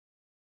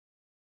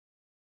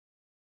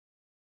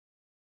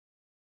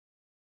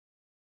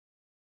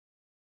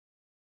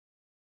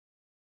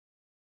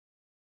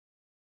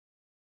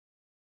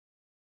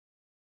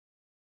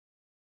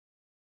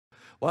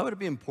Why would it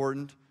be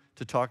important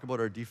to talk about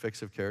our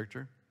defects of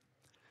character?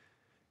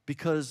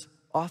 Because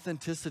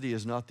authenticity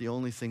is not the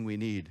only thing we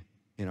need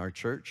in our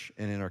church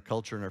and in our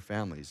culture and our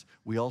families.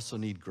 We also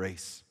need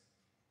grace.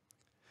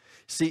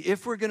 See,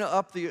 if we're going to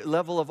up the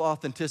level of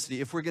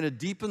authenticity, if we're going to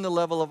deepen the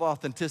level of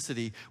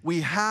authenticity, we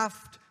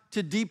have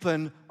to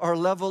deepen our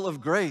level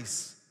of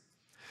grace.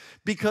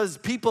 Because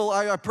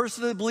I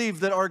personally believe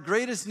that our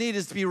greatest need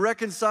is to be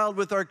reconciled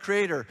with our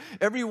Creator.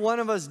 Every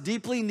one of us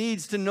deeply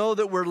needs to know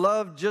that we're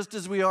loved just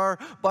as we are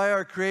by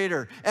our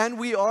Creator. And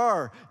we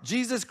are.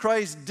 Jesus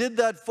Christ did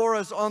that for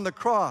us on the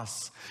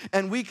cross.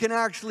 And we can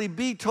actually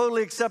be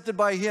totally accepted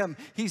by Him.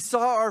 He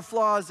saw our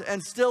flaws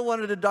and still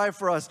wanted to die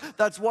for us.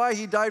 That's why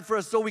He died for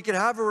us, so we can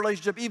have a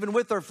relationship even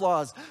with our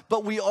flaws.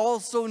 But we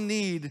also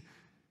need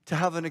to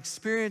have an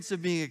experience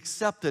of being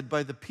accepted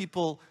by the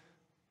people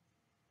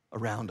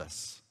around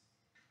us.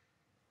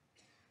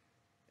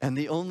 And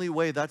the only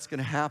way that's going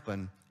to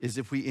happen is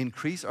if we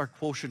increase our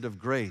quotient of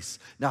grace.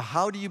 Now,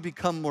 how do you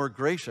become more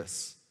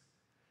gracious?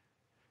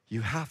 You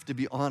have to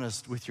be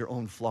honest with your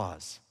own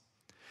flaws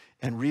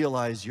and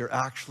realize you're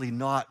actually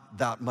not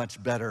that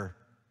much better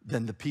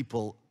than the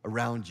people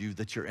around you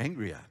that you're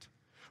angry at,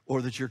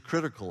 or that you're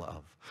critical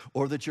of,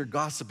 or that you're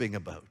gossiping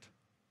about,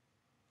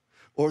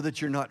 or that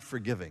you're not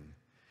forgiving.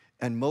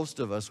 And most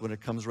of us, when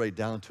it comes right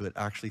down to it,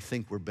 actually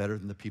think we're better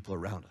than the people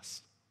around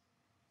us.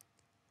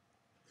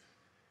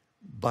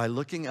 By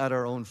looking at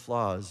our own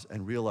flaws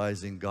and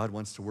realizing God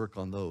wants to work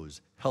on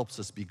those, helps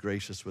us be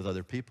gracious with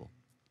other people.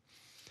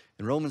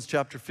 In Romans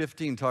chapter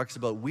 15 talks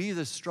about we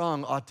the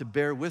strong ought to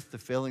bear with the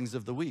failings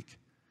of the weak.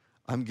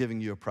 I'm giving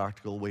you a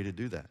practical way to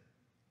do that.